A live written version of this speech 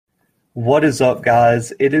What is up,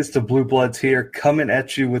 guys? It is the Blue Bloods here, coming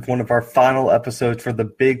at you with one of our final episodes for the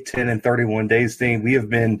Big 10 and 31 Days thing. We have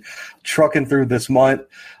been trucking through this month.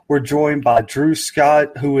 We're joined by Drew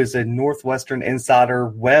Schott, who is a Northwestern insider,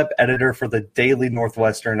 web editor for the Daily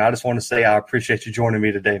Northwestern. I just want to say I appreciate you joining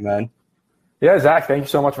me today, man. Yeah, Zach, thank you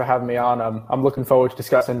so much for having me on. I'm looking forward to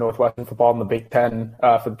discussing Northwestern football in the Big 10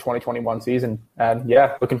 for the 2021 season. And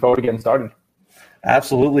yeah, looking forward to getting started.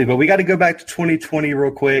 Absolutely. But we got to go back to 2020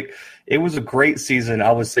 real quick. It was a great season,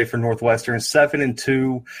 I would say, for Northwestern.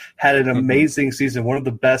 7-2, had an amazing season, one of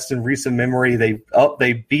the best in recent memory.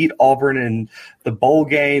 They beat Auburn in the bowl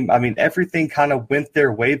game. I mean, everything kind of went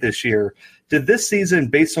their way this year. Did this season,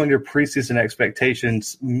 based on your preseason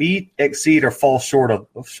expectations, meet, exceed, or fall short of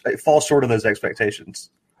those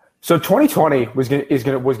expectations? So 2020 was going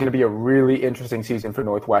to be a really interesting season for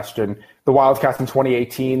Northwestern. The Wildcats in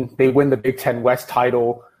 2018, they win the Big Ten West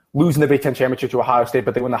title, losing the Big Ten championship to Ohio State,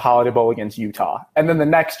 but they win the Holiday Bowl against Utah. And then the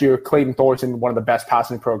next year, Clayton Thorson, one of the best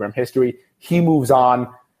passing program history, he moves on.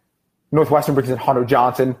 Northwestern brings in Hunter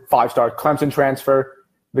Johnson, 5-star Clemson transfer.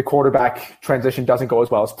 The quarterback transition doesn't go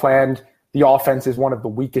as well as planned. The offense is one of the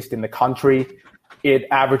weakest in the country. It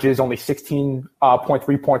averages only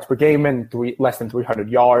 16.3 points per game and less than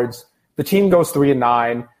 300 yards. The team goes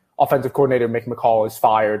 3-9. Offensive coordinator Mick McCall is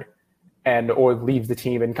fired or leaves the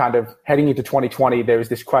team. And kind of heading into 2020, there's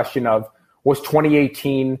this question of, was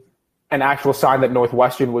 2018 an actual sign that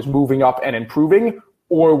Northwestern was moving up and improving,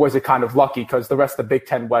 or was it kind of lucky because the rest of the Big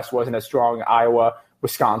Ten West wasn't as strong? Iowa,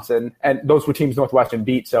 Wisconsin, and those were teams Northwestern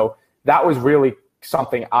beat. So that was really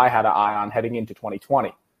something I had an eye on heading into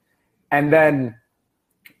 2020. And then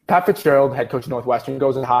Pat Fitzgerald, head coach of Northwestern,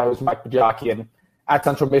 goes and hires Mike Bajakian at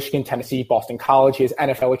Central Michigan, Tennessee, Boston College. He has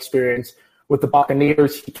NFL experience with the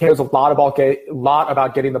Buccaneers. He cares a lot about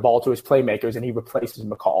getting the ball to his playmakers, and he replaces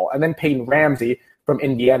McCall. And then Peyton Ramsey from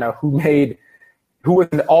Indiana, who was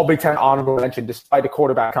an all Big Ten honorable mention despite the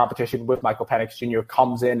quarterback competition with Michael Penix Jr.,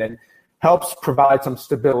 comes in and helps provide some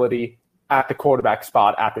stability at the quarterback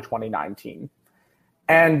spot after 2019.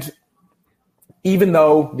 And even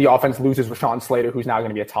though the offense loses Rashawn Slater, who's now going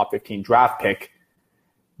to be a top 15 draft pick,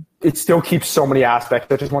 it still keeps so many aspects,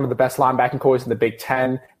 such as one of the best linebacking cores in the Big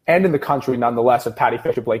Ten and in the country, nonetheless, of Patty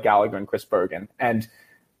Fisher, Blake Gallagher, and Chris Bergen. And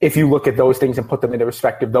if you look at those things and put them into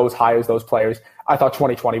perspective, those hires, those players, I thought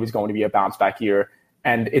 2020 was going to be a bounce-back year,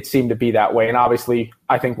 and it seemed to be that way. And obviously,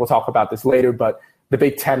 I think we'll talk about this later, but the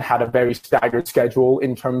Big Ten had a very staggered schedule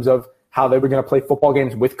in terms of how they were going to play football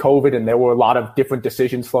games with COVID, and there were a lot of different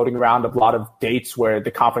decisions floating around, a lot of dates where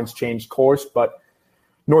the conference changed course. But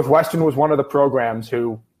Northwestern was one of the programs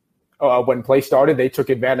who, when play started, they took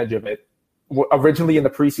advantage of it. Originally in the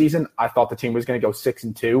preseason, I thought the team was going to go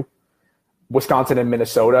 6-2. Wisconsin and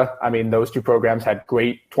Minnesota, I mean, those two programs had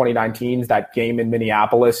great 2019s. That game in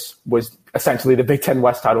Minneapolis was essentially the Big Ten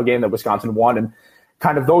West title game that Wisconsin won, and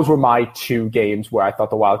kind of those were my two games where I thought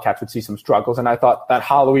the Wildcats would see some struggles. And I thought that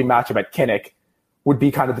Halloween matchup at Kinnick would be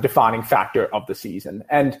kind of the defining factor of the season.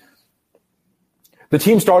 And the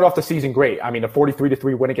team started off the season great. I mean, a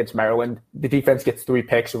 43-3 win against Maryland. The defense gets 3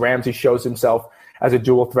 picks. Ramsey shows himself as a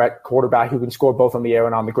dual threat quarterback who can score both on the air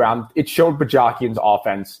and on the ground. It showed Bajakian's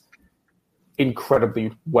offense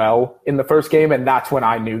incredibly well in the first game, and that's when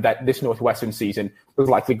I knew that this Northwestern season was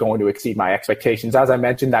likely going to exceed my expectations. As I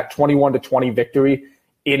mentioned, that 21-20 victory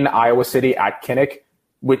in Iowa City at Kinnick,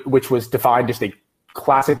 which was defined as a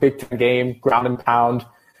classic Big Ten game, ground and pound,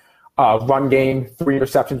 run game, 3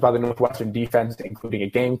 interceptions by the Northwestern defense, including a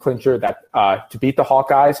game clincher that to beat the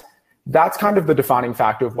Hawkeyes. That's kind of the defining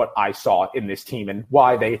factor of what I saw in this team and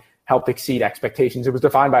why they helped exceed expectations. It was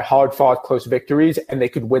defined by hard-fought, close victories, and they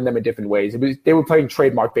could win them in different ways. They were playing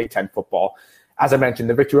trademark Big Ten football. As I mentioned,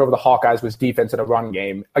 the victory over the Hawkeyes was defense and a run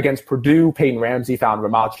game. Against Purdue, Peyton Ramsey found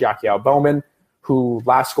Ramaj Yakiao-Bowman, who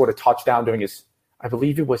last scored a touchdown during I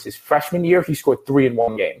believe it was his freshman year. He scored 3 in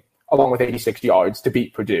one game, along with 86 yards to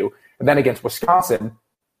beat Purdue. And then against Wisconsin,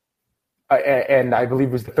 and I believe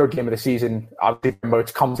it was the third game of the season, obviously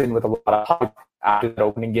Mertz comes in with a lot of hype after that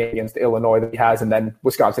opening game against Illinois that he has, and then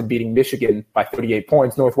Wisconsin beating Michigan by 38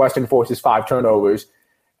 points. Northwestern forces 5 turnovers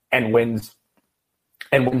and wins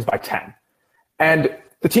by 10. And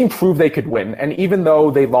the team proved they could win. And even though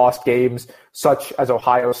they lost games such as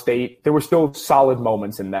Ohio State, there were still solid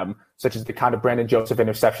moments in them, such as the kind of Brandon Joseph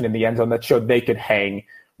interception in the end zone that showed they could hang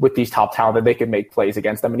with these top talent, that they could make plays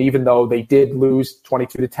against them. And even though they did lose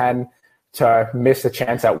 22-10 to miss a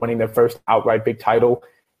chance at winning their first outright big title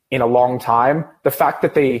in a long time, the fact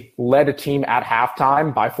that they led a team at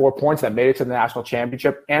halftime by 4 points that made it to the national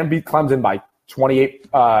championship and beat Clemson by 28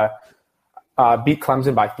 beat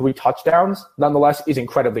Clemson by 3 touchdowns, nonetheless, is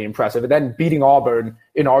incredibly impressive. And then beating Auburn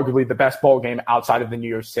in arguably the best bowl game outside of the New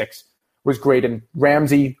Year's Six was great. And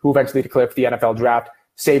Ramsey, who eventually declared for the NFL draft,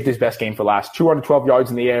 saved his best game for last. 212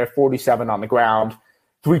 yards in the air, 47 on the ground,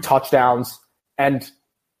 3 touchdowns. And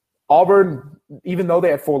Auburn, even though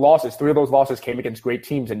they had 4 losses, 3 of those losses came against great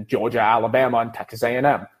teams in Georgia, Alabama, and Texas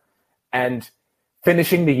A&M. And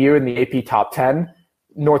finishing the year in the AP top 10,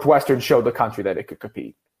 Northwestern showed the country that it could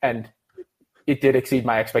compete. And it did exceed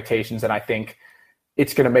my expectations, and I think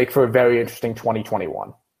it's going to make for a very interesting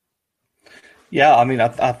 2021. Yeah, I mean,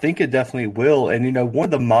 I think it definitely will. And, one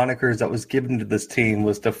of the monikers that was given to this team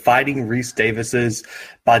was the Fighting Reese Davises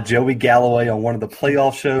by Joey Galloway on one of the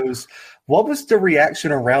playoff shows. What was the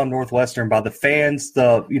reaction around Northwestern by the fans,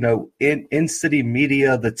 the, in-city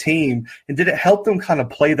media, the team, and did it help them kind of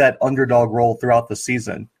play that underdog role throughout the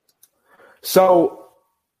season? So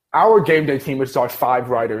our game day team, which is our 5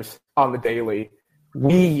 writers on the Daily,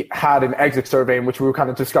 we had an exit survey in which we were kind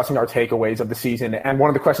of discussing our takeaways of the season. And one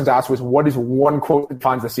of the questions asked was, what is one quote that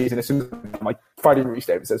defines the season? As soon as I'm like, Fighting Reese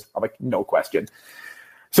Davises, I'm like, no question.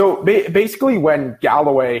 So basically when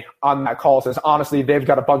Galloway on that call says, honestly, they've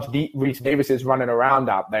got a bunch of Reese Davises running around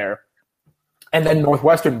out there. And then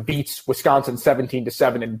Northwestern beats Wisconsin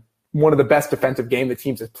 17-7 in one of the best defensive games the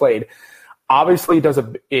teams have played. Obviously,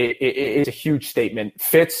 it's a huge statement.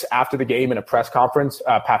 Fitz, after the game in a press conference,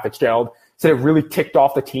 Pat Fitzgerald, said it really ticked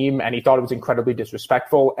off the team, and he thought it was incredibly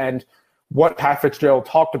disrespectful. And what Pat Fitzgerald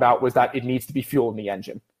talked about was that it needs to be fuel in the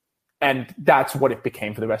engine. And that's what it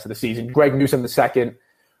became for the rest of the season. Greg Newsome, the second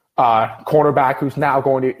cornerback, who's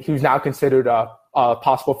now considered a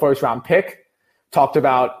possible first-round pick, talked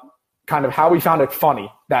about kind of how he found it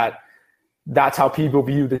funny that that's how people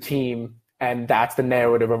view the team, and that's the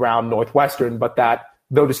narrative around Northwestern, but that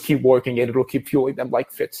they'll just keep working it. It'll keep fueling them,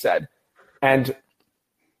 like Fitz said. And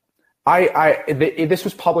this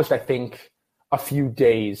was published, I think, a few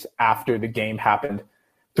days after the game happened.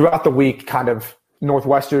 Throughout the week, kind of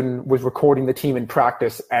Northwestern was recording the team in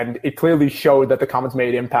practice, and it clearly showed that the comments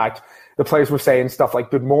made impact. The players were saying stuff like,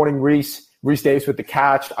 "Good morning, Reese. Reese Davis with the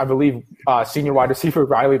catch." I believe senior wide receiver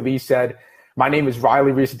Riley Lee said, "My name is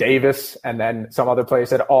Riley Reese Davis." And then some other players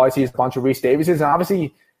said, "All I see is a bunch of Reese Davises." And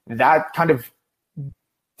obviously that kind of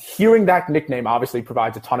hearing that nickname obviously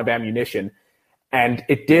provides a ton of ammunition. And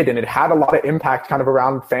it did, and it had a lot of impact kind of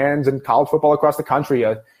around fans and college football across the country.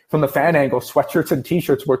 From the fan angle, sweatshirts and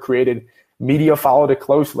T-shirts were created. Media followed it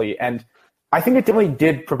closely. And I think it definitely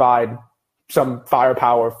did provide some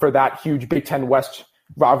firepower for that huge Big Ten West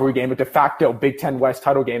rivalry game, a de facto Big Ten West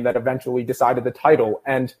title game that eventually decided the title.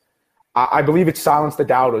 And I believe it silenced the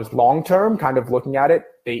doubters long-term, kind of looking at it.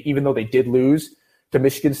 Even though they did lose to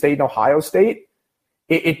Michigan State and Ohio State,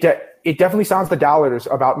 it definitely silenced the doubters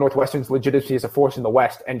about Northwestern's legitimacy as a force in the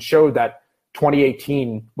West and showed that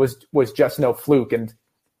 2018 was just no fluke. And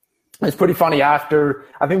it's pretty funny I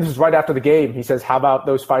think this was right after the game, he says, "How about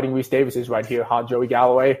those Fighting Reese Davises right here, huh, Joey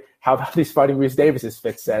Galloway? How about these Fighting Reese Davises,"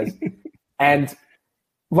 Fitz says. And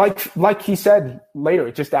like he said later,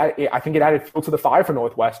 I think it added fuel to the fire for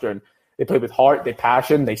Northwestern. They played with heart, they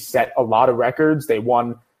passion, they set a lot of records. They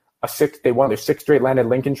won their 6th straight Landon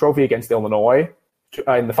Lincoln Trophy against Illinois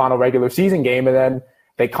in the final regular season game, and then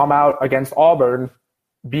they come out against Auburn,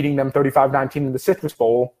 beating them 35-19 in the Citrus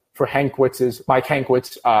Bowl for Mike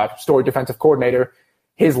Hankwitz, story defensive coordinator,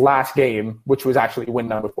 his last game, which was actually win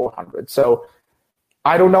number 400. So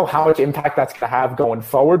I don't know how much impact that's going to have going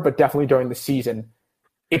forward, but definitely during the season,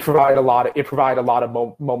 it provided a lot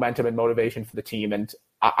of momentum and motivation for the team. And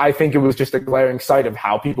I think it was just a glaring sight of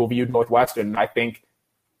how people viewed Northwestern. And I think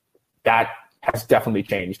that has definitely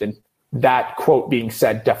changed. And that quote being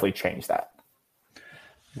said definitely changed that.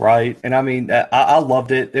 Right. And I mean, I loved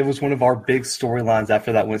it. It was one of our big storylines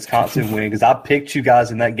after that Wisconsin win because I picked you guys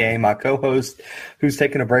in that game. My co-host, who's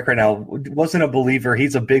taking a break right now, wasn't a believer.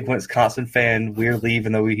 He's a big Wisconsin fan, weirdly,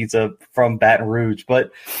 even though he's from Baton Rouge.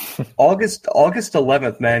 But August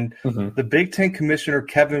 11th, man, the Big Ten Commissioner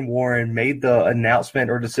Kevin Warren made the announcement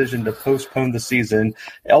or decision to postpone the season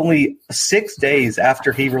only 6 days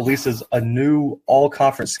after he releases a new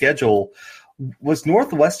all-conference schedule. Was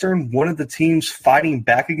Northwestern one of the teams fighting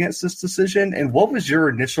back against this decision? And what was your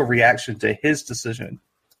initial reaction to his decision?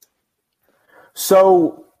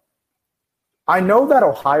 So I know that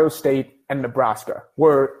Ohio State and Nebraska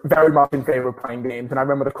were very much in favor of playing games. And I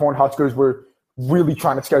remember the Cornhuskers were really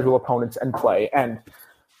trying to schedule opponents and play. And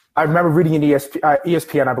I remember reading in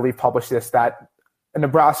ESPN, I believe, published this, that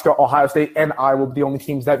Nebraska, Ohio State, and Iowa were the only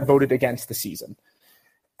teams that voted against the season.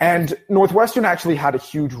 And Northwestern actually had a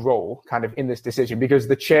huge role kind of in this decision because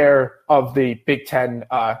the chair of the Big Ten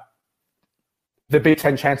the Big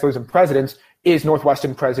Ten chancellors and presidents is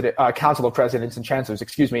Northwestern president, Council of Presidents and Chancellors,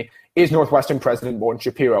 is Northwestern President Morton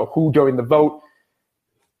Shapiro, who during the vote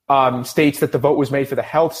states that the vote was made for the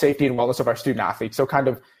health, safety, and wellness of our student athletes. So kind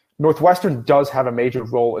of Northwestern does have a major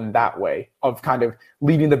role in that way of kind of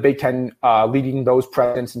leading the Big Ten, leading those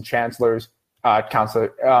presidents and chancellors,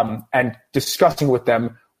 and discussing with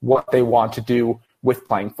them what they want to do with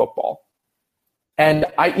playing football. And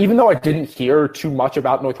even though I didn't hear too much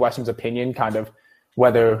about Northwestern's opinion, kind of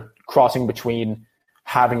whether crossing between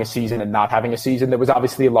having a season and not having a season, there was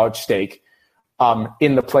obviously a large stake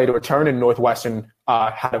in the play to return, and Northwestern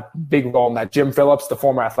had a big role in that. Jim Phillips, the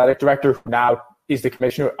former athletic director, who now is the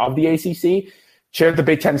commissioner of the ACC, chaired the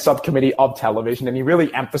Big Ten subcommittee of television, and he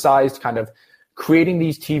really emphasized kind of creating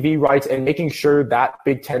these TV rights and making sure that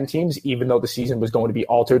Big Ten teams, even though the season was going to be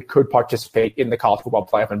altered, could participate in the college football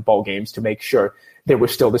playoff and bowl games to make sure there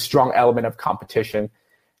was still the strong element of competition.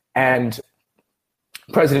 And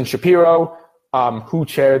President Shapiro, who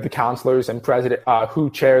chaired the counselors and who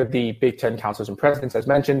chaired the Big Ten counselors and presidents, as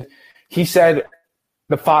mentioned, he said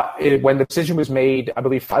when the decision was made, I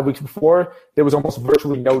believe 5 weeks before, there was almost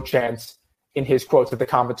virtually no chance, in his quotes, that the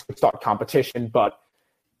conference could start competition. But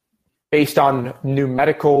based on new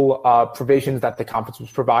medical provisions that the conference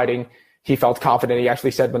was providing, he felt confident. He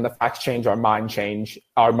actually said, when the facts change, our minds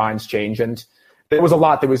change. And there was a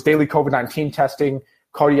lot. There was daily COVID-19 testing,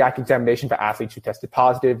 cardiac examination for athletes who tested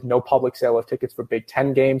positive, no public sale of tickets for Big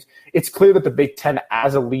Ten games. It's clear that the Big Ten,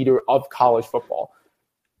 as a leader of college football,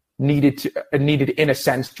 needed, in a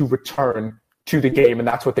sense, to return to the game, and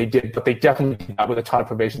that's what they did. But they definitely did that with a ton of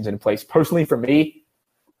provisions in place. Personally, for me,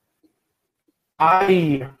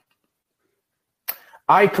 I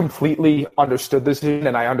completely understood this,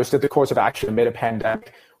 and I understood the course of action amid a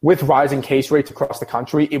pandemic. With rising case rates across the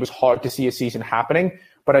country, it was hard to see a season happening,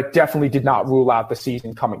 but I definitely did not rule out the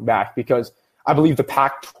season coming back, because I believe the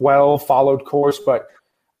Pac-12 followed course, but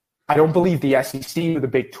I don't believe the SEC or the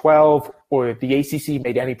Big 12 or the ACC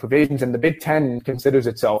made any provisions, and the Big Ten considers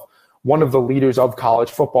itself one of the leaders of college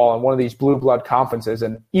football and one of these blue blood conferences.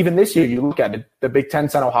 And even this year, you look at it, the Big Ten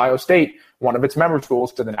sent Ohio State, one of its member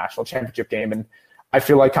schools, to the national championship game. And I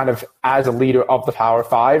feel like kind of as a leader of the Power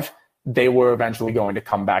Five, they were eventually going to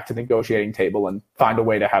come back to the negotiating table and find a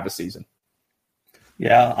way to have a season.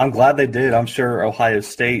 Yeah, I'm glad they did. I'm sure Ohio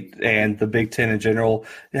State and the Big Ten in general,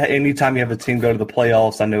 anytime you have a team go to the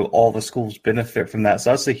playoffs, I know all the schools benefit from that. So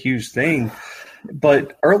that's a huge thing.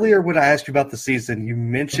 But earlier when I asked you about the season, you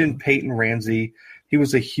mentioned Peyton Ramsey. He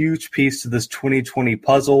was a huge piece to this 2020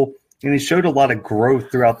 puzzle, and he showed a lot of growth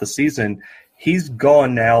throughout the season. He's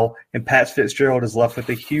gone now, and Pat Fitzgerald is left with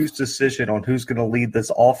a huge decision on who's going to lead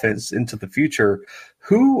this offense into the future.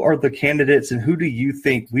 Who are the candidates, and who do you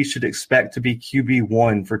think we should expect to be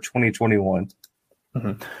QB1 for 2021?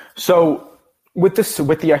 Mm-hmm. So with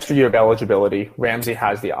the extra year of eligibility, Ramsey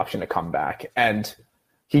has the option to come back, and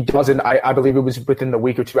he doesn't. I believe it was within the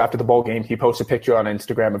week or two after the bowl game, he posted a picture on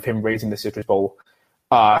Instagram of him raising the Citrus Bowl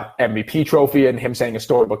MVP trophy and him saying a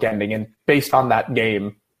storybook ending. And based on that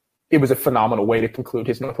game, it was a phenomenal way to conclude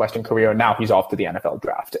his Northwestern career. And now he's off to the NFL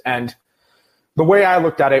draft. And the way I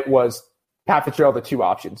looked at it was Pat Fitzgerald had two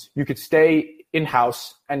options. You could stay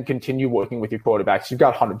in-house and continue working with your quarterbacks. You've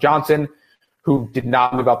got Hunter Johnson, who did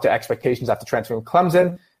not live up to expectations after transferring to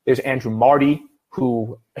Clemson. There's Andrew Marty,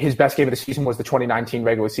 who his best game of the season was the 2019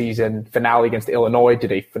 regular season finale against Illinois,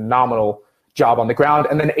 did a phenomenal job on the ground.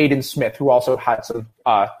 And then Aiden Smith, who also had some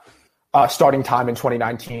starting time in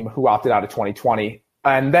 2019, who opted out of 2020.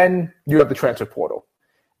 And then you have the transfer portal.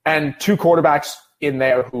 And two quarterbacks in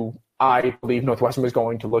there who I believe Northwestern was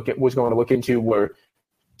going to look into were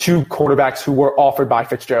two quarterbacks who were offered by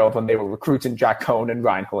Fitzgerald when they were recruits, in Jack Cohn and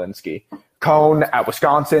Ryan Helinski. Cohn at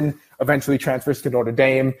Wisconsin eventually transfers to Notre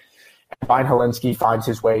Dame. And Ryan Helinski finds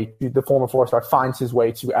his way, the former four-star, finds his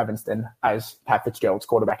way to Evanston as Pat Fitzgerald's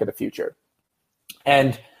quarterback of the future.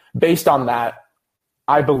 And based on that,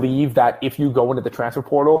 I believe that if you go into the transfer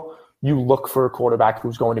portal, you look for a quarterback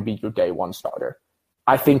who's going to be your day one starter.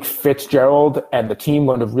 I think Fitzgerald and the team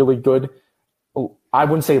learned a really good, I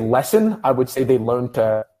wouldn't say lesson, I would say they learned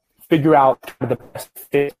to figure out kind of the best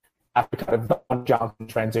fit after kind of the Johnson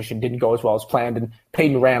transition didn't go as well as planned. And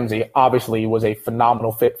Peyton Ramsey obviously was a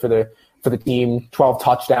phenomenal fit for the team. 12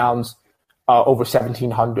 touchdowns, over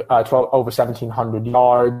 1,700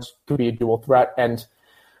 yards, to be a dual threat. And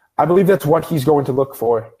I believe that's what he's going to look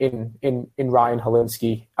for in Ryan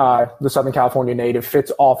Helinski, the Southern California native.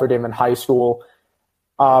 Fitz offered him in high school.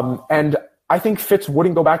 And I think Fitz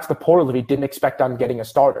wouldn't go back to the portal if he didn't expect on getting a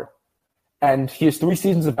starter. And he has 3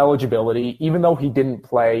 seasons of eligibility, even though he didn't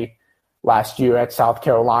play last year at South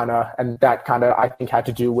Carolina. And that kind of, I think, had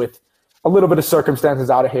to do with a little bit of circumstances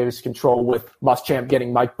out of his control with Muschamp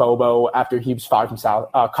getting Mike Bobo after he was fired from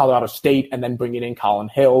Colorado State and then bringing in Colin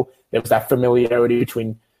Hill. There was that familiarity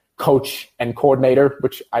between coach and coordinator,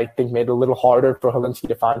 which I think made it a little harder for Hilinski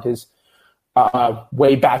to find his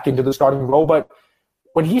way back into the starting role. But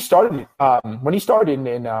when he started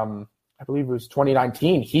in I believe it was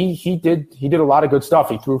 2019, he did a lot of good stuff.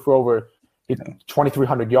 He threw for over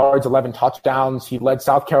 2,300 yards, 11 touchdowns. He led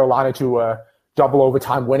South Carolina to a double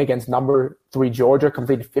overtime win against number 3 Georgia,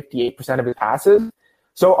 completed 58% of his passes.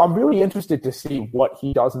 So I'm really interested to see what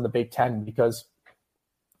he does in the Big Ten, because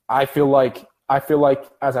I feel like,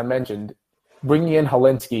 as I mentioned, bringing in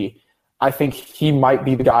Hilinski, I think he might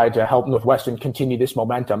be the guy to help Northwestern continue this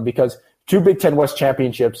momentum, because 2 Big Ten West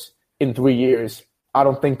championships in 3 years, I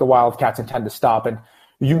don't think the Wildcats intend to stop. And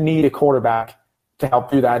you need a quarterback to help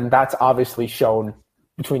do that. And that's obviously shown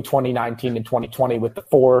between 2019 and 2020 with the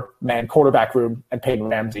 4-man quarterback room and Peyton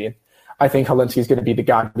Ramsey. And I think Hilinski is going to be the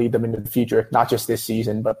guy to lead them into the future, not just this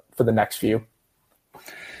season, but for the next few.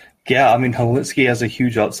 Yeah, I mean, Hilinski has a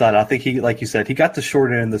huge upside. I think he, like you said, he got the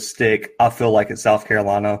short end of the stick, I feel like, at South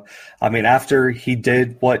Carolina. I mean, after he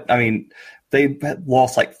did they had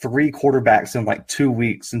lost like 3 quarterbacks in like 2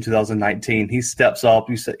 weeks in 2019. He steps up.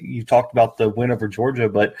 You talked about the win over Georgia,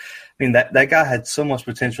 but I mean, that guy had so much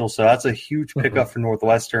potential. So that's a huge pickup for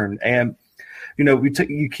Northwestern. And,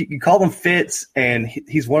 you call him Fitz, and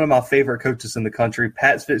he's one of my favorite coaches in the country.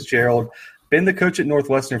 Pat Fitzgerald, been the coach at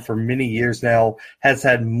Northwestern for many years now, has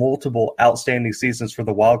had multiple outstanding seasons for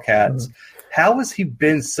the Wildcats. How has he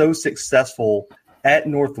been so successful at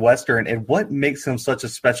Northwestern, and what makes him such a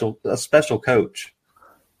special coach?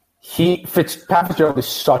 Pat Fitzgerald is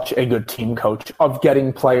such a good team coach of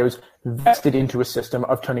getting players vested into a system,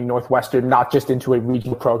 of turning Northwestern not just into a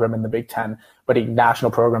regional program in the Big Ten, but a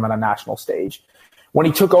national program on a national stage. When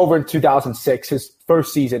he took over in 2006, his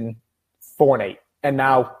first season, 4-8, and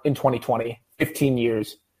now in 2020, 15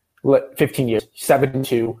 years,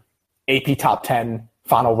 7-2, AP top 10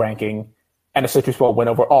 final ranking, and a Citrus Bowl win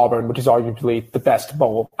over Auburn, which is arguably the best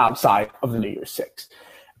bowl outside of the New Year's Six.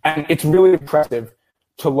 And it's really impressive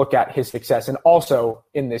to look at his success. And also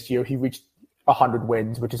in this year, he reached 100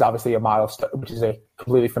 wins, which is obviously a milestone, which is a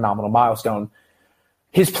completely phenomenal milestone.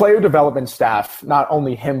 His player development staff, not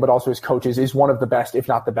only him, but also his coaches, is one of the best, if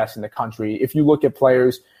not the best in the country. If you look at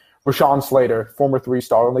players, Rashawn Slater, former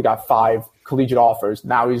 3-star, only got 5 collegiate offers.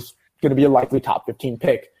 Now he's going to be a likely top 15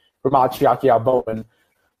 pick. Ramad Chiaki-Bowman,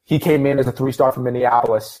 he came in as a 3-star from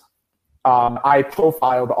Minneapolis. I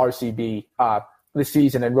profiled RCB this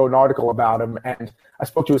season and wrote an article about him. And I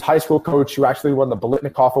spoke to his high school coach, who actually won the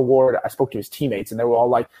Bolitnikoff Award. I spoke to his teammates, and they were all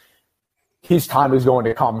like, his time is going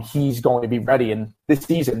to come. He's going to be ready. And this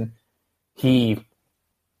season, he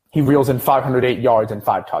reels in 508 yards and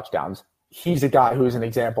 5 touchdowns. He's a guy who is an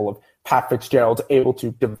example of Pat Fitzgerald able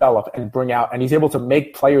to develop and bring out, and he's able to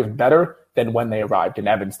make players better than when they arrived in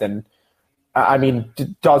Evanston. I mean,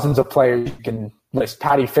 dozens of players you can list.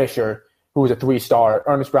 Patty Fisher, who was a 3-star,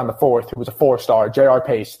 Ernest Brown IV, who was a 4-star, J.R.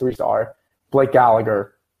 Pace, 3-star, Blake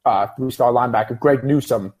Gallagher, 3-star linebacker, Greg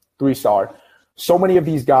Newsome, 3-star. So many of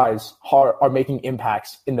these guys are making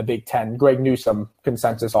impacts in the Big Ten. Greg Newsome,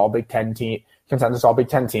 consensus All Big Ten team,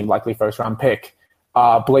 likely first-round pick.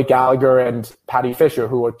 Blake Gallagher and Patty Fisher,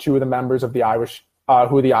 who are 2 of the members of the Irish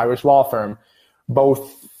law firm,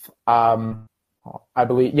 both. I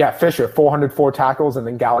believe, Fisher, 404 tackles, and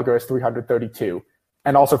then Gallagher is 332.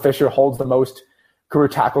 And also Fisher holds the most career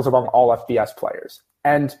tackles among all FBS players.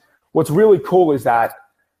 And what's really cool is that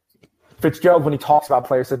Fitzgerald, when he talks about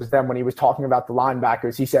players such as them, when he was talking about the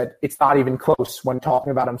linebackers, he said it's not even close when talking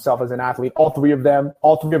about himself as an athlete. All three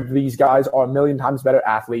of these guys are a million times better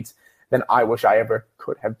athletes than I wish I ever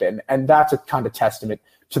could have been. And that's a kind of testament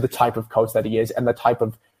to the type of coach that he is, and the type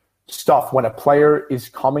of stuff. When a player is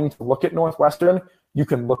coming to look at Northwestern, you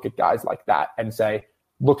can look at guys like that and say,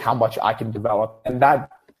 look how much I can develop. And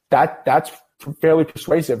that's fairly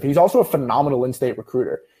persuasive. He's also a phenomenal in-state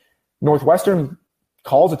recruiter. Northwestern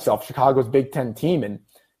calls itself Chicago's Big Ten team, and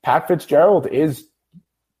Pat Fitzgerald is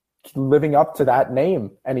living up to that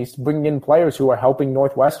name, and he's bringing in players who are helping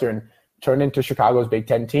Northwestern turn into Chicago's Big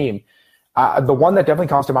Ten team. The one that definitely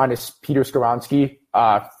comes to mind is Peter Skoronski,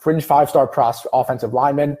 fringe 5-star offensive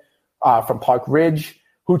lineman from Park Ridge,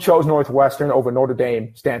 who chose Northwestern over Notre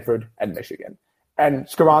Dame, Stanford, and Michigan. And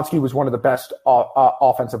Skoronski was one of the best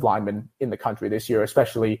offensive linemen in the country this year,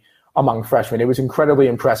 especially among freshmen. It was incredibly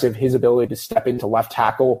impressive, his ability to step into left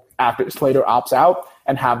tackle after Slater opts out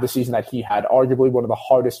and have the season that he had, arguably one of the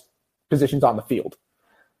hardest positions on the field.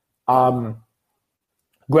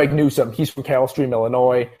 Greg Newsome, he's from Carroll Stream,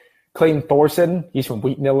 Illinois. Clayton Thorson, he's from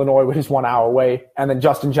Wheaton, Illinois, which is 1 hour away. And then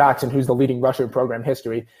Justin Jackson, who's the leading rusher in program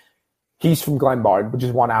history, he's from Glenbard, which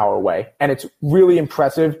is 1 hour away. And it's really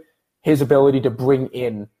impressive, his ability to bring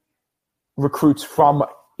in recruits from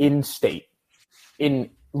in-state, in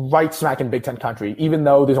right smack in Big Ten country. Even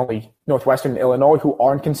though there's only Northwestern and Illinois who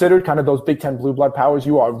aren't considered kind of those Big Ten blue blood powers,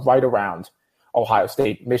 you are right around Ohio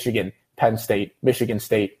State, Michigan, Penn State, Michigan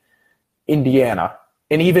State, Indiana.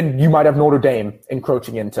 And even you might have Notre Dame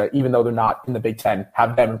encroaching into, even though they're not in the Big Ten,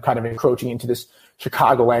 have them kind of encroaching into this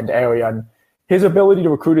Chicagoland area. And his ability to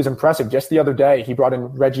recruit is impressive. Just the other day, he brought in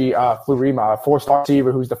Reggie Flurima, a 4-star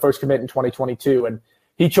receiver who's the first commit in 2022. And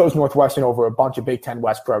he chose Northwestern over a bunch of Big Ten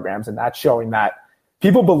West programs. And that's showing that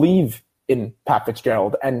people believe in Pat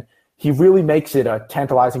Fitzgerald. And he really makes it a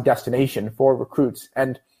tantalizing destination for recruits.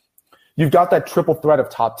 And you've got that triple threat of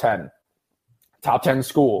top 10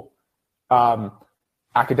 school,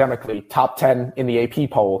 academically, top 10 in the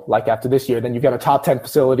AP poll, like after this year. Then you've got a top 10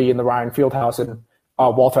 facility in the Ryan Fieldhouse and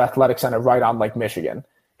Walter Athletic Center right on Lake Michigan.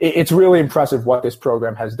 It's really impressive what this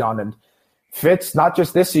program has done. And Fitz, not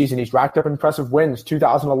just this season, he's racked up impressive wins.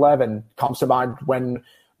 2011 comes to mind when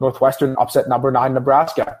Northwestern upset number 9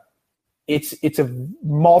 Nebraska. It's a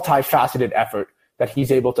multifaceted effort that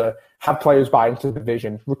he's able to have players buy into the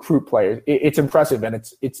vision, recruit players. It's impressive, and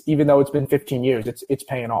it's even though it's been 15 years, it's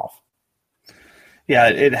paying off. Yeah,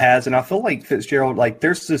 it has. And I feel like Fitzgerald, like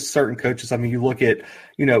there's just certain coaches. I mean, you look at,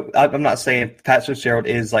 I'm not saying Pat Fitzgerald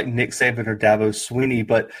is like Nick Saban or Dabo Swinney,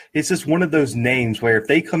 but it's just one of those names where if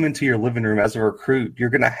they come into your living room as a recruit,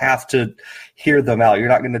 you're going to have to hear them out. You're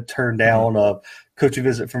not going to turn down a coaching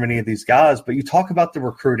visit from any of these guys. But you talk about the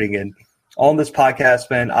recruiting, and on this podcast,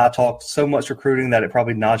 man, I talk so much recruiting that it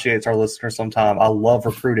probably nauseates our listeners sometime. I love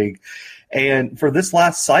recruiting. And for this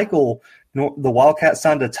last cycle, the Wildcats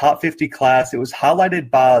signed a top 50 class. It was highlighted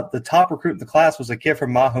by the top recruit in the class was a kid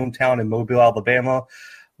from my hometown in Mobile, Alabama.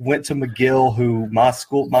 Went to McGill, who my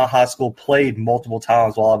high school played multiple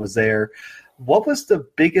times while I was there. What was the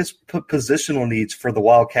biggest positional needs for the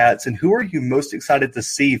Wildcats, and who are you most excited to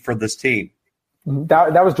see for this team?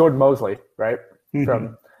 That was Jordan Mosley, right?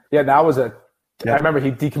 Mm-hmm. That was I remember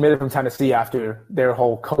he decommitted from Tennessee after their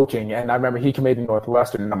whole coaching, and I remember he committed to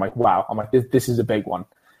Northwestern, and I'm like, wow, this is a big one.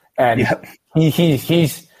 And he as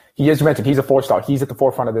you mentioned, he's a 4-star. He's at the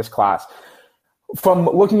forefront of this class. From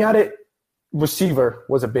looking at it, receiver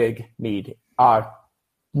was a big need.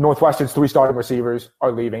 Northwestern's 3 starting receivers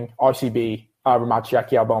are leaving. RCB,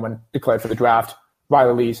 Ramachek Bowman declared for the draft.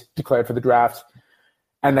 Riley Lees declared for the draft.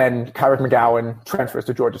 And then Kyrick McGowan transfers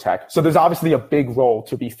to Georgia Tech. So there's obviously a big role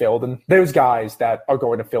to be filled. And there's guys that are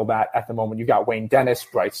going to fill that at the moment. You've got Wayne Dennis,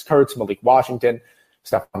 Bryce Kurtz, Malik Washington,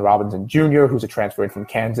 Stephon Robinson Jr., who's a transfer in from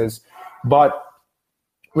Kansas. But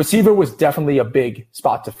receiver was definitely a big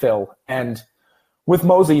spot to fill. And with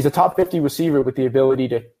Mosley, he's a top 50 receiver with the ability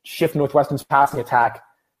to shift Northwestern's passing attack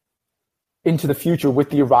into the future with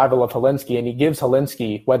the arrival of Helinski. And he gives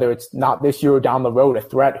Helinski, whether it's not this year or down the road, a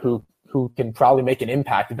threat who can probably make an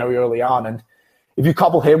impact very early on. And if you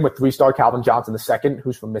couple him with 3-star Calvin Johnson II,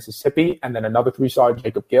 who's from Mississippi, and then another 3-star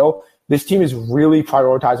Jacob Gill, this team is really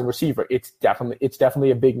prioritizing receiver. It's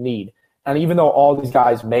definitely a big need. And even though all these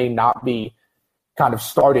guys may not be kind of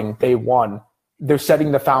starting day one, they're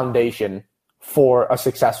setting the foundation for a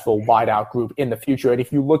successful wideout group in the future. And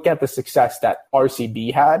if you look at the success that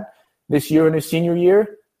RCB had this year in his senior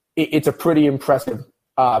year, it's a pretty impressive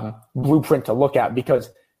blueprint to look at, because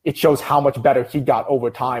it shows how much better he got over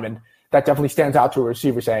time. And that definitely stands out to a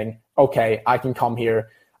receiver saying, okay, I can come here.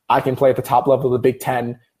 I can play at the top level of the Big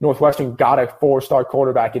Ten. Northwestern got a 4-star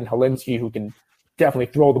quarterback in Helinski who can definitely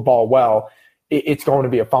throw the ball well. It's going to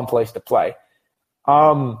be a fun place to play.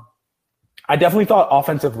 I definitely thought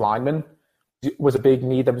offensive lineman was a big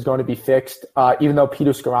need that was going to be fixed. Even though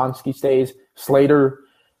Peter Skoronski stays, Slater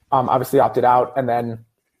obviously opted out. And then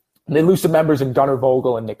they lose some members in Gunnar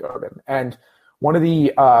Vogel and Nick Urban. And one of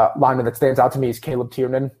the linemen that stands out to me is Caleb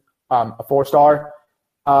Tiernan, a 4-star.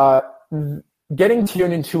 Getting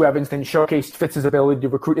Tiernan to Evanston showcased Fitz's ability to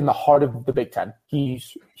recruit in the heart of the Big Ten.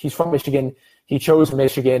 He's from Michigan. He chose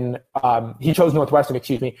Michigan. He chose Northwestern,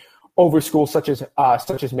 over schools such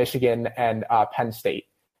as Michigan and Penn State.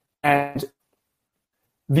 And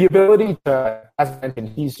the ability to, as I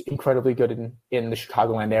mentioned, he's incredibly good in the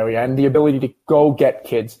Chicagoland area, and the ability to go get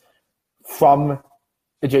kids from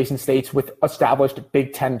adjacent states with established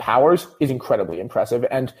Big Ten powers is incredibly impressive.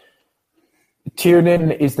 And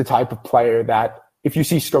Tiernan is the type of player that, if you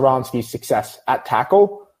see Skoronski's success at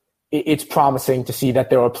tackle, it's promising to see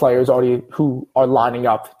that there are players already who are lining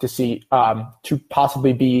up to see to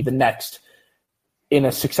possibly be the next in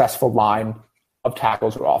a successful line of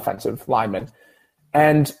tackles or offensive linemen.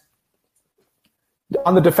 And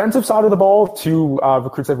On the defensive side of the ball, two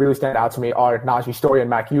recruits that really stand out to me are Najee Story and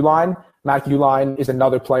Mac Uline. Mac Uline is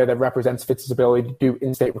another player that represents Fitz's ability to do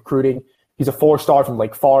in-state recruiting. He's a 4-star from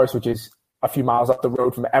Lake Forest, which is a few miles up the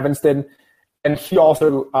road from Evanston. And he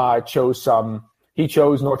also chose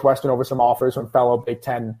Northwestern over some offers from fellow Big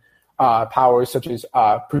Ten powers such as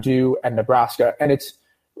Purdue and Nebraska. And it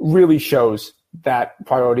really shows that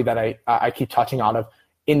priority that I keep touching on of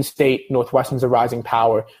in-state. Northwestern's a rising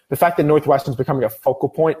power. The fact that Northwestern's becoming a focal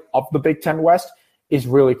point of the Big Ten West is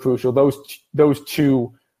really crucial. Those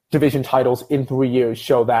two division titles in 3 years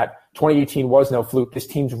show that 2018 was no fluke. This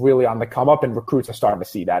team's really on the come up, and recruits are starting to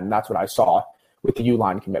see that, and that's what I saw with the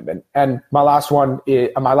U-line commitment. And my last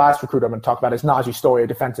recruit I'm going to talk about is Najee Story, a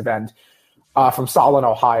defensive end from Solon,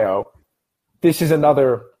 Ohio. This is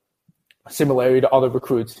another similarity to other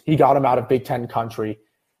recruits. He got him out of Big Ten country,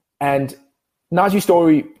 and Najee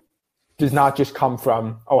Story does not just come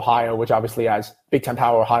from Ohio, which obviously has Big Ten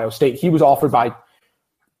power, Ohio State. He was offered by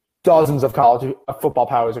dozens of college football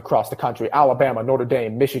powers across the country: Alabama, Notre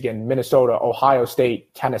Dame, Michigan, Minnesota, Ohio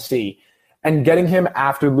State, Tennessee. And getting him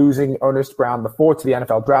after losing Ernest Brown IV to the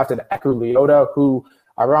NFL draft and Eku Leota, who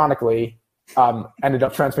ironically ended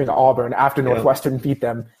up transferring to Auburn after Northwestern beat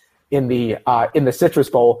them in the Citrus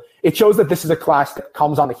Bowl. It shows that this is a class that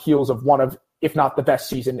comes on the heels of one of, if not the best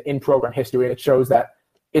season in program history, and it shows that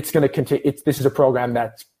it's going to continue. This is a program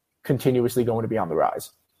that's continuously going to be on the rise.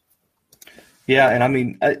 Yeah, and I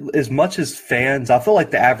mean, as much as fans, I feel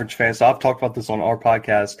like the average fan, so I've talked about this on our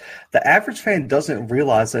podcast, the average fan doesn't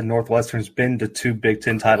realize that Northwestern's been to 2 Big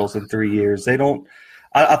Ten titles in 3 years. They don't.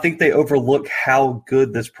 I think they overlook how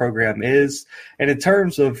good this program is. And in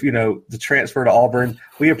terms of, the transfer to Auburn,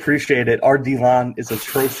 we appreciate it. Our D-line is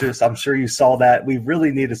atrocious. I'm sure you saw that. We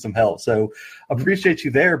really needed some help. So appreciate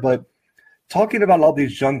you there. But talking about all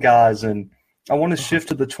these young guys, and I want to shift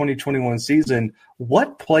to the 2021 season,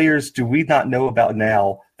 what players do we not know about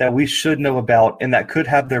now that we should know about and that could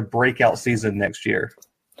have their breakout season next year?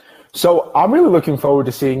 So I'm really looking forward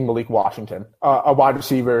to seeing Malik Washington, a wide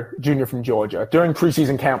receiver, junior from Georgia. During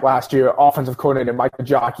preseason camp last year, offensive coordinator Mike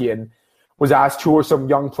Bajakian was asked who are some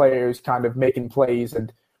young players kind of making plays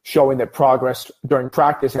and showing their progress during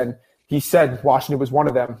practice, and he said Washington was one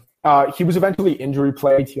of them. He was eventually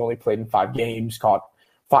injury-plagued. He only played in 5 games, caught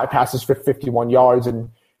 5 passes for 51 yards, and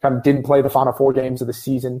kind of didn't play the final 4 games of the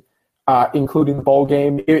season, including the bowl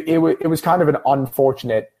game. It was kind of an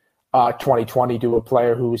unfortunate 2020 to a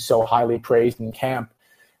player who was so highly praised in camp.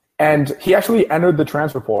 And he actually entered the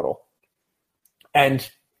transfer portal. And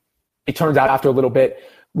it turns out after a little bit,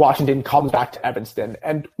 Washington comes back to Evanston.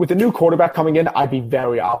 And with a new quarterback coming in, I'd be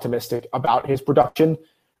very optimistic about his production.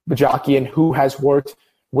 Bajakian, who has worked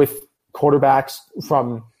with quarterbacks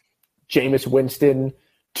from Jameis Winston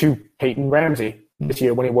to Peyton Ramsey this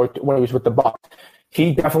year when he was with the Bucs.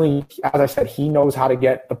 He definitely, as I said, he knows how to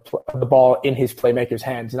get the ball in his playmakers'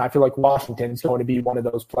 hands. And I feel like Washington is going to be one of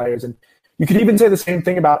those players. And you could even say the same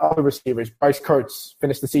thing about other receivers. Bryce Kurtz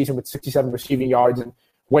finished the season with 67 receiving yards, and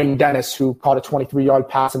Wayne Dennis, who caught a 23-yard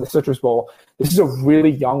pass in the Citrus Bowl. This is a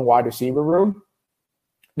really young wide receiver room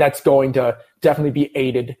that's going to definitely be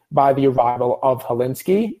aided by the arrival of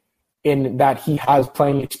Helinski, in that he has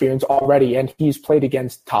playing experience already, and he's played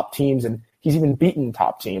against top teams, and he's even beaten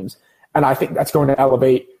top teams. And I think that's going to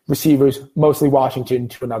elevate receivers, mostly Washington,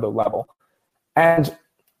 to another level. And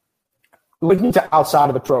looking to outside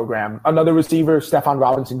of the program, another receiver, Stephon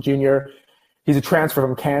Robinson Jr., he's a transfer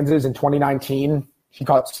from Kansas in 2019. He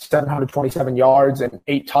caught 727 yards and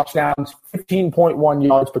 8 touchdowns, 15.1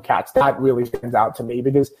 yards per catch. That really stands out to me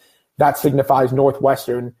because that signifies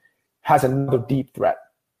Northwestern has another deep threat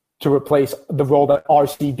to replace the role that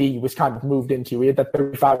RCB was kind of moved into. He had that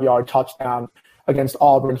 35-yard touchdown against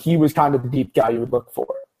Auburn. He was kind of the deep guy you would look for.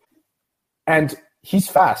 And he's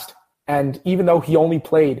fast. And even though he only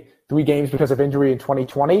played 3 games because of injury in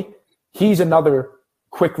 2020, he's another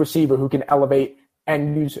quick receiver who can elevate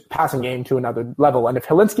and use passing game to another level. And if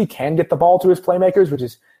Helinski can get the ball to his playmakers, which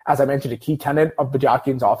is, as I mentioned, a key tenet of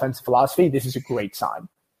Bajakian's offensive philosophy, this is a great sign.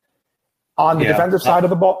 On the defensive side of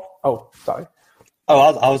the ball,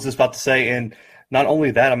 I was just about to say, and not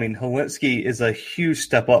only that, I mean, Helinski is a huge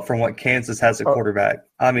step up from what Kansas has at quarterback.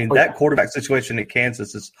 I mean, that quarterback situation at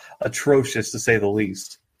Kansas is atrocious, to say the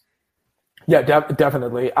least. Yeah,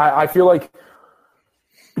 definitely. I feel like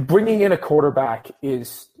bringing in a quarterback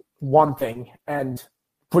is one thing, and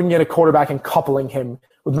bringing in a quarterback and coupling him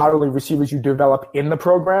with not only receivers you develop in the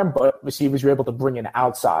program, but receivers you're able to bring in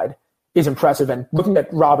outside is impressive. And looking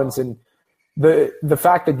at Robinson, the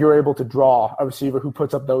fact that you're able to draw a receiver who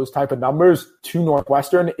puts up those type of numbers to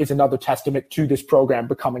Northwestern is another testament to this program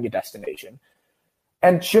becoming a destination.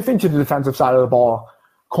 And shifting to the defensive side of the ball,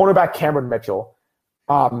 cornerback Cameron Mitchell,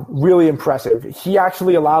 really impressive. He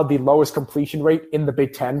actually allowed the lowest completion rate in the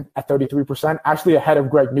Big Ten at 33%, actually ahead of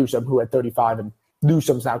Greg Newsome, who had 35, and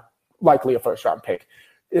Newsome's now likely a first-round pick.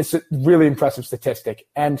 It's a really impressive statistic.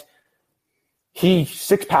 And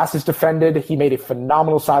 6 passes defended. He made a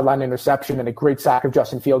phenomenal sideline interception and a great sack of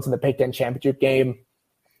Justin Fields in the Big Ten championship game.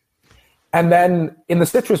 And then in the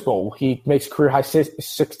Citrus Bowl, he makes career-high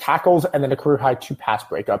 6 tackles and then a career-high 2 pass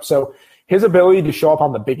breakups. So his ability to show up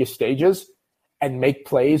on the biggest stages and make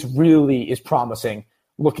plays really is promising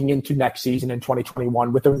looking into next season in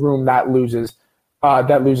 2021 with a room that loses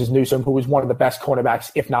Newsome, who was one of the best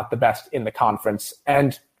cornerbacks, if not the best, in the conference.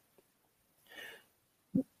 And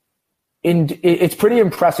it's pretty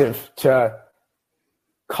impressive to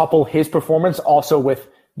couple his performance also with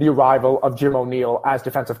the arrival of Jim O'Neill as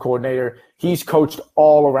defensive coordinator. He's coached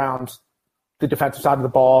all around the defensive side of the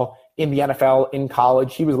ball in the NFL, in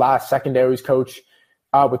college. He was last secondaries coach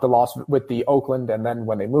with the Oakland, and then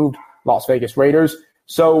when they moved, Las Vegas Raiders.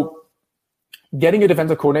 So getting a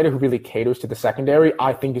defensive coordinator who really caters to the secondary,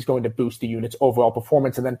 I think, is going to boost the unit's overall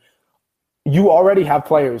performance. And then you already have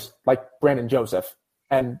players like Brandon Joseph.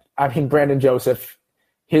 And I mean, Brandon Joseph,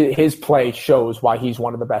 his play shows why he's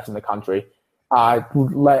one of the best in the country. Had 6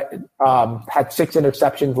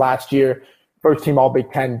 interceptions last year, first team All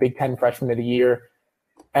Big Ten freshman of the year,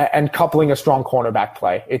 and coupling a strong cornerback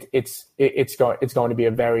play. It's going to be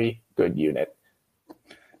a very good unit.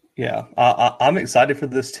 Yeah, I'm excited for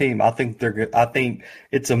this team. I think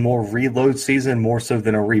it's a more reload season more so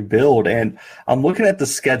than a rebuild. And I'm looking at the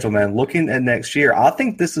schedule, man. Looking at next year, I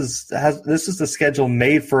think this is the schedule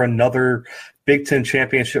made for another Big Ten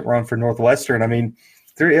championship run for Northwestern. I mean,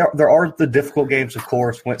 there are the difficult games, of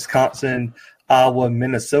course, Wisconsin, Iowa,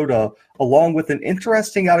 Minnesota, along with an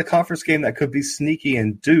interesting out-of-conference game that could be sneaky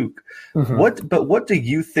in Duke. Mm-hmm. What do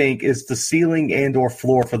you think is the ceiling and or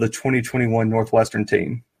floor for the 2021 Northwestern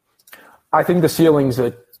team? I think the ceiling's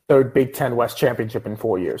a 3rd Big Ten West championship in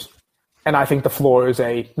 4 years. And I think the floor is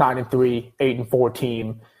a 9-3, 8-4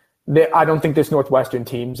 team. I don't think this Northwestern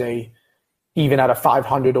team's even at a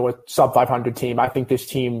 500 or sub-500 team. I think this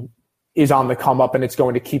team is on the come up, and it's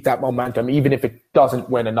going to keep that momentum, even if it doesn't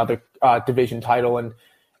win another division title and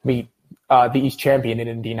meet the East champion in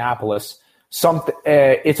Indianapolis.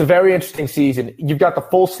 It's a very interesting season. You've got the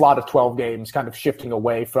full slot of 12 games kind of shifting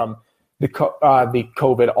away from the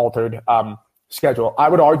COVID-altered schedule. I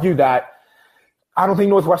would argue that I don't think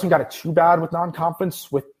Northwestern got it too bad with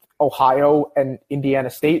non-conference with Ohio and Indiana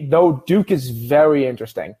State, though Duke is very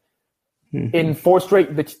interesting. Mm-hmm. In 4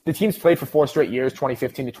 straight, the teams played for 4 straight years,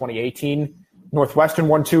 2015 to 2018. Northwestern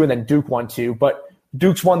won 2, and then Duke won 2. But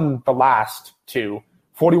Duke's won the last 2,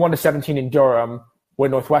 41-17 in Durham, where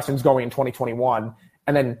Northwestern's going in 2021,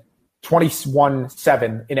 and then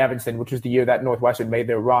 21-7 in Evanston, which was the year that Northwestern made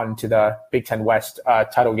their run to the Big Ten West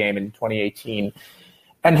title game in 2018.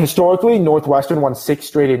 And historically, Northwestern won 6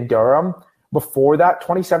 straight in Durham before that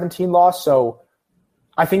 2017 loss. So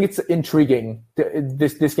I think it's intriguing.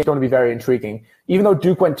 This game's going to be very intriguing. Even though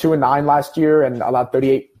Duke went 2-9 last year and allowed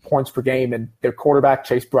 38 points per game, and their quarterback,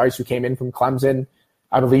 Chase Bryce, who came in from Clemson,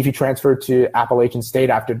 I believe he transferred to Appalachian State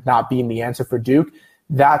after not being the answer for Duke.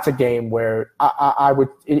 That's a game where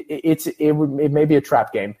it may be a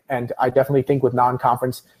trap game. And I definitely think with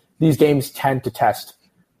non-conference, these games tend to test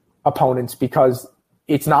opponents because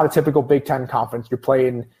it's not a typical Big Ten conference. You're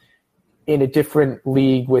playing in a different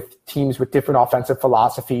league with teams with different offensive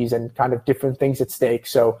philosophies and kind of different things at stake.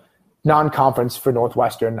 So non-conference for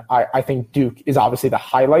Northwestern, I think Duke is obviously the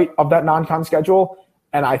highlight of that non-con schedule.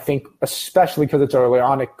 And I think especially because it's early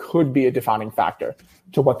on, it could be a defining factor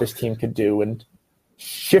to what this team could do. And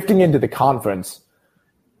shifting into the conference,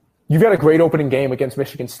 you've got a great opening game against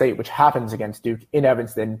Michigan State, which happens against Duke in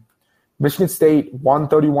Evanston. Michigan State won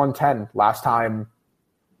 31-10 last time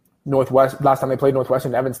they played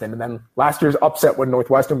Northwestern in Evanston. And then last year's upset when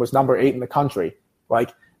Northwestern was number 8 in the country.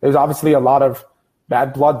 Like, there's obviously a lot of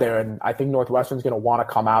bad blood there, and I think Northwestern's going to want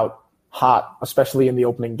to come out hot, especially in the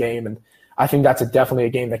opening game. And I think that's definitely a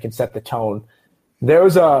game that can set the tone.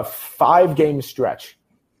 There's a 5-game stretch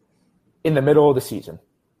in the middle of the season.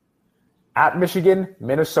 At Michigan,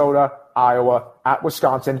 Minnesota, Iowa, at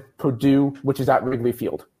Wisconsin, Purdue, which is at Wrigley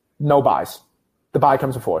Field. No buys. The bye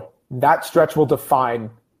comes before. That stretch will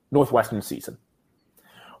define Northwestern's season.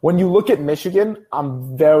 When you look at Michigan,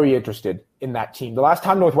 I'm very interested in that team. The last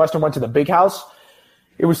time Northwestern went to the Big House,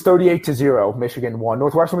 it was 38-0. Michigan won.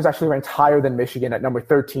 Northwestern was actually ranked higher than Michigan at number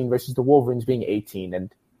 13 versus the Wolverines being 18.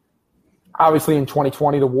 And obviously in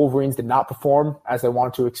 2020, the Wolverines did not perform as they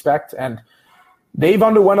wanted to expect. And they've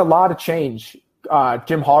underwent a lot of change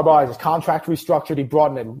Jim Harbaugh has his contract restructured. He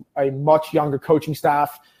brought in a much younger coaching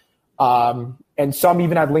staff. And some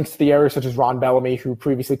even had links to the area, such as Ron Bellamy, who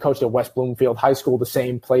previously coached at West Bloomfield High School, the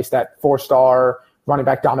same place that four-star running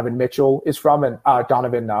back Donovan Mitchell is from, and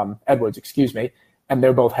Donovan Edwards, and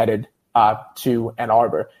they're both headed to Ann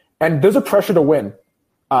Arbor. And there's a pressure to win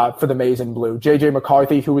for the Maize and Blue. J.J.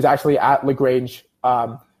 McCarthy, who was actually at LaGrange,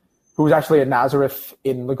 who was actually at Nazareth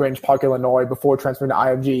in LaGrange Park, Illinois, before transferring to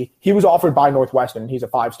IMG, he was offered by Northwestern. He's a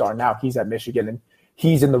 5-star. Now he's at Michigan, and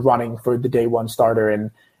he's in the running for the day one starter in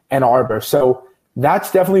Ann Arbor. So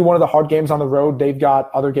that's definitely one of the hard games on the road. They've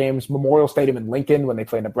got other games, Memorial Stadium in Lincoln when they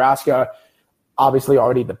play Nebraska. Obviously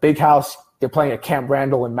already the Big House. They're playing at Camp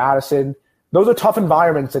Randall in Madison. Those are tough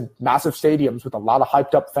environments and massive stadiums with a lot of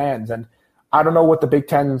hyped up fans. And I don't know what the Big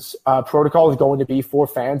Ten's protocol is going to be for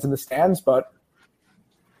fans in the stands, but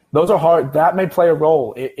those are hard. That may play a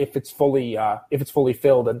role if it's fully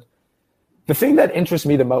filled. And the thing that interests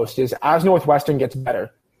me the most is as Northwestern gets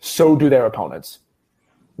better, so do their opponents.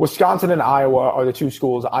 Wisconsin and Iowa are the two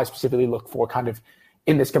schools I specifically look for kind of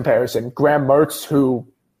in this comparison. Graham Mertz, who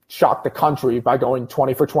shocked the country by going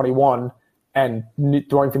 20 for 21 and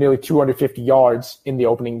throwing for nearly 250 yards in the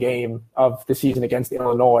opening game of the season against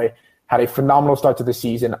Illinois, had a phenomenal start to the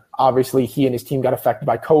season. Obviously, he and his team got affected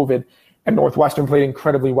by COVID, and Northwestern played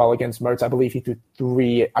incredibly well against Mertz. I believe he threw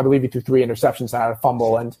three interceptions and had a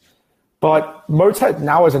fumble. But Mertz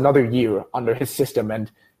now has another year under his system,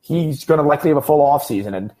 and he's going to likely have a full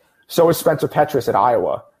offseason. And so is Spencer Petras at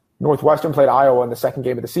Iowa. Northwestern played Iowa in the second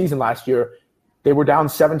game of the season last year. They were down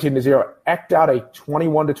 17-0, eked out a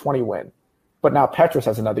 21-20 win. But now Petras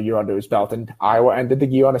has another year under his belt, and Iowa ended the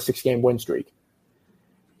year on a 6-game win streak.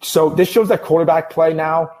 So this shows that quarterback play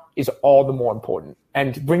now is all the more important.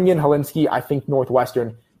 And bringing in Helinski, I think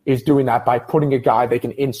Northwestern is doing that by putting a guy they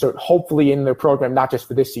can insert hopefully in their program, not just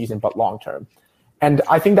for this season, but long-term. And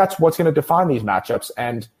I think that's what's going to define these matchups.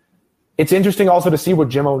 And it's interesting also to see what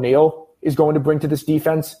Jim O'Neill is going to bring to this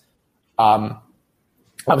defense.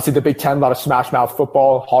 Obviously, the Big Ten, a lot of smash-mouth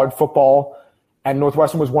football, hard football. And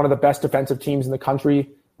Northwestern was one of the best defensive teams in the country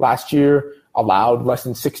last year, allowed less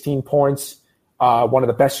than 16 points, one of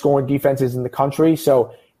the best scoring defenses in the country.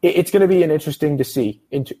 So it's going to be interesting to see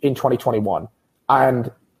in 2021.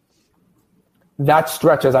 And that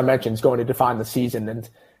stretch, as I mentioned, is going to define the season. And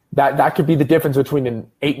that could be the difference between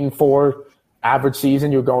an 8-4 average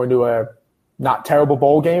season, you're going to a not terrible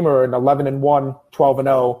bowl game, or an 11-1,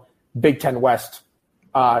 12-0 Big Ten West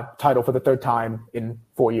title for the third time in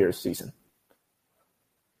 4 years season.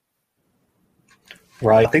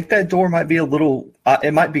 Right. I think that door might be a little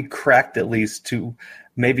it might be cracked at least to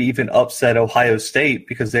maybe even upset Ohio State,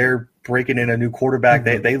 because they're breaking in a new quarterback.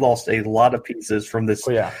 Mm-hmm. They lost a lot of pieces from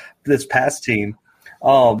this past team.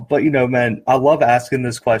 But, man, I love asking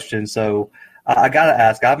this question. So I got to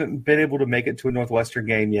ask. I haven't been able to make it to a Northwestern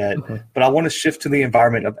game yet, but I want to shift to the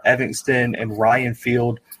environment of Evanston and Ryan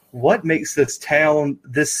Field. What makes this town,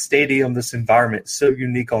 this stadium, this environment so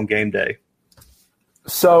unique on game day?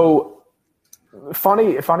 So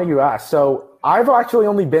funny you ask. So I've actually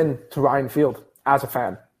only been to Ryan Field as a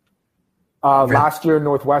fan. Last year,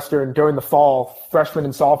 Northwestern, during the fall, freshmen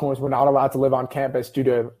and sophomores were not allowed to live on campus due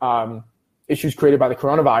to issues created by the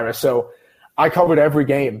coronavirus. So I covered every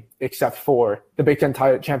game except for the Big Ten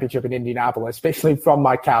Championship in Indianapolis, basically from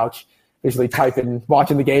my couch, basically typing,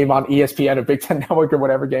 watching the game on ESPN or Big Ten Network or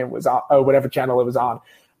whatever game was on, or whatever channel it was on.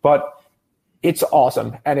 But it's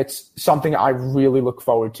awesome, and it's something I really look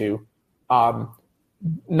forward to.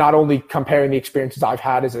 Not only comparing the experiences I've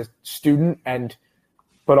had as a student,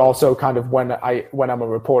 but also kind of when I'm a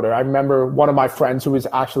reporter. I remember one of my friends who was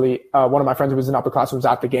in upper class was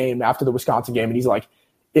at the game after the Wisconsin game, and he's like,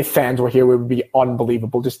 if fans were here, it would be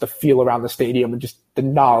unbelievable, just the feel around the stadium and just the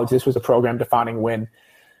knowledge this was a program-defining win.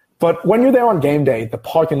 But when you're there on game day, the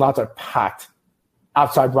parking lots are packed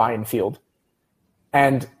outside Ryan Field,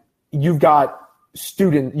 and you've got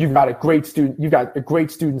a great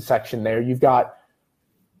student section there. You've got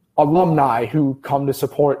alumni who come to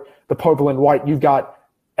support the purple and white. You've got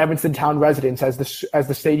Evanston town residents as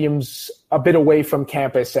the stadium's a bit away from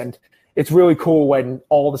campus, and it's really cool when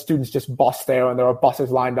all the students just bus there and there are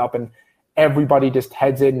buses lined up and everybody just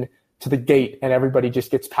heads in to the gate and everybody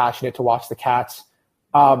just gets passionate to watch the Cats.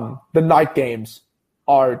 The night games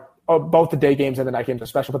are both the day games and the night games are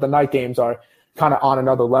special, but the night games are kind of on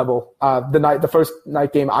another level. The first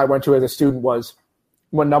night game I went to as a student was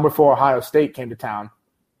when number 4 Ohio State came to town.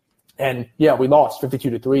 And yeah, we lost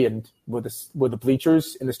 52-3, and were the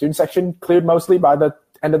bleachers in the student section cleared mostly by the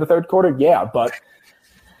end of the third quarter? Yeah, but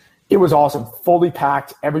It was awesome. Fully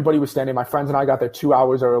packed. Everybody was standing. My friends and I got there 2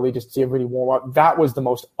 hours early just to see everybody warm up. That was the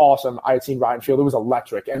most awesome I had seen Ryan Field. It was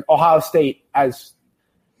electric. And Ohio State, as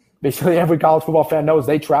basically every college football fan knows,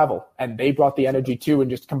 they travel. And they brought the energy too. And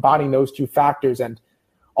just combining those two factors. And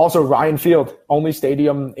also Ryan Field, only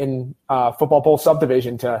stadium in Football Bowl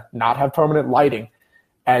subdivision to not have permanent lighting.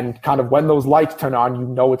 And kind of when those lights turn on, you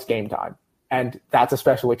know it's game time. And that's a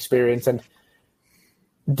special experience. And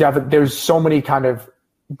there's so many kind of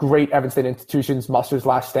great Evanston institutions. Mustard's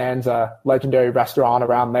Last Stand's a legendary restaurant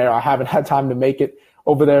around there. I haven't had time to make it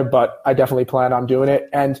over there, but I definitely plan on doing it.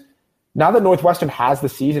 And now that Northwestern has the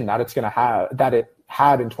season that it's going to have, that it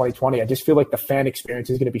had in 2020, I just feel like the fan experience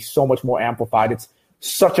is going to be so much more amplified. It's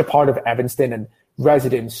such a part of Evanston, and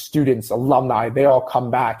residents, students, alumni, they all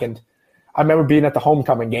come back. And I remember being at the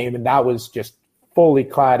homecoming game, and that was just fully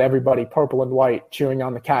clad, everybody purple and white cheering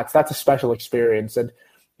on the Cats. That's a special experience. And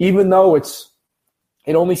even though it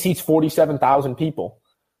only seats 47,000 people,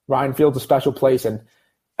 Ryan Field's a special place. And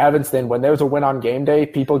Evanston, when there's a win on game day,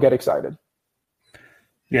 people get excited.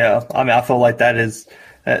 Yeah, I mean, I feel like that is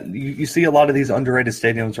you see a lot of these underrated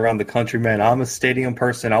stadiums around the country, man. I'm a stadium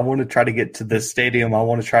person. I want to try to get to this stadium. I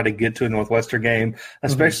want to try to get to a Northwestern game,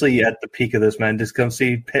 especially at the peak of this, man. Just come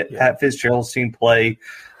see Pat Fitzgerald's team play.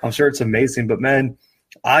 I'm sure it's amazing. But, man,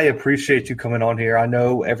 I appreciate you coming on here. I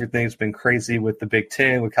know everything's been crazy with the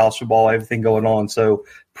Big-10, with college football, everything going on. So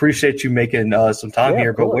appreciate you making some time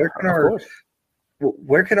here. But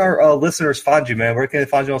where can our listeners find you, man? Where can they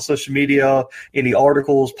find you on social media, any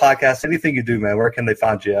articles, podcasts, anything you do, man? Where can they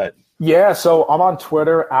find you at? Yeah, so I'm on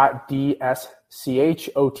Twitter at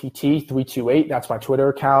DSCHOTT328. That's my Twitter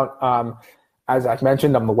account. As I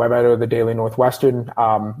mentioned, I'm the web editor of the Daily Northwestern.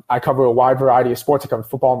 I cover a wide variety of sports. I cover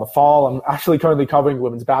football in the fall. I'm actually currently covering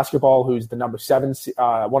women's basketball, who's the number 7,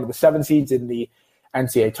 one of the 7 seeds in the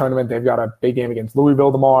NCAA tournament. They've got a big game against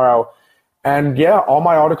Louisville tomorrow. And yeah, all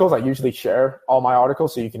my articles, I usually share all my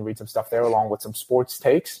articles so you can read some stuff there along with some sports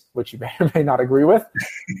takes, which you may or may not agree with.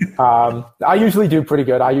 I usually do pretty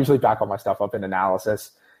good. I usually back all my stuff up in analysis.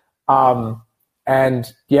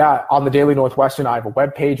 And yeah, on the Daily Northwestern, I have a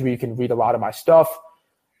webpage where you can read a lot of my stuff.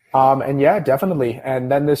 And yeah, definitely.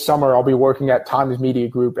 And then this summer, I'll be working at Times Media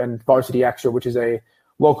Group and Varsity Extra, which is a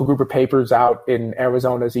local group of papers out in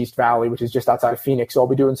Arizona's East Valley, which is just outside of Phoenix. So I'll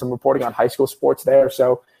be doing some reporting on high school sports there.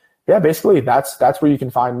 So yeah, basically that's where you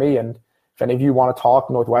can find me. And if any of you want to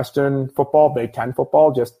talk Northwestern football, Big-10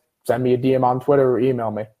 football, just send me a DM on Twitter or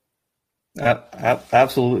email me.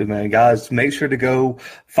 Absolutely, man. Guys, make sure to go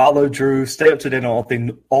follow Drew, stay up to date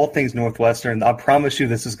on all things Northwestern. I promise you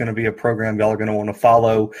this is going to be a program y'all are going to want to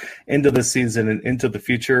follow into the season and into the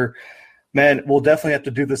future. Man, we'll definitely have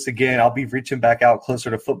to do this again. I'll be reaching back out closer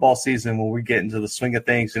to football season when we get into the swing of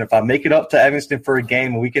things. And if I make it up to Evanston for a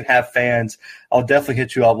game and we can have fans, I'll definitely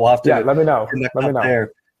hit you up. We'll have to let me know.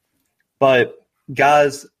 There. But,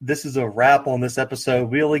 guys, this is a wrap on this episode.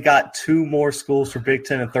 We only got 2 more schools for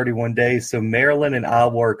Big-10 in 31 days. So Maryland and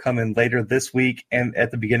Iowa are coming later this week and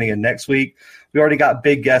at the beginning of next week. We already got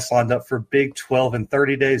big guests lined up for Big-12 in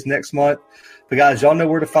 30 days next month. But, guys, y'all know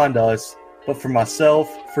where to find us. But for myself,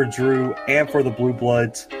 for Drew, and for the Blue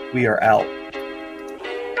Bloods, we are out.